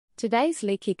Today's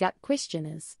leaky gut question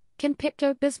is, can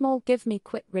Pepto Bismol give me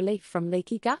quick relief from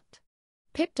leaky gut?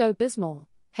 Pepto Bismol,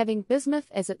 having bismuth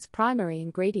as its primary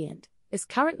ingredient, is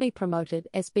currently promoted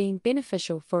as being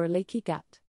beneficial for a leaky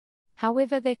gut.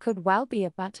 However, there could well be a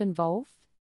but involved.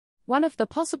 One of the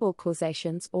possible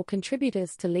causations or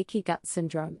contributors to leaky gut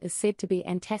syndrome is said to be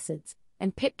antacids,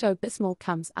 and Pepto Bismol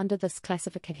comes under this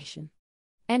classification.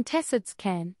 Antacids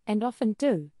can, and often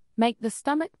do, make the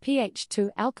stomach pH too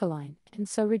alkaline, and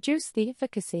so reduce the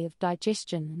efficacy of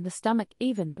digestion in the stomach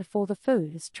even before the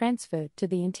food is transferred to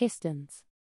the intestines.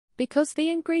 Because the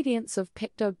ingredients of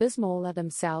Pepto Bismol are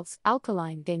themselves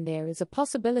alkaline, then there is a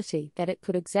possibility that it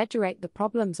could exaggerate the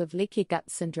problems of leaky gut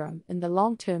syndrome in the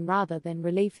long term rather than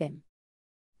relieve them.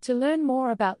 To learn more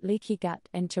about leaky gut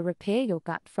and to repair your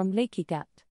gut from leaky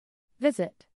gut,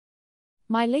 visit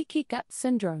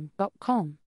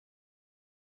myleakygutsyndrome.com.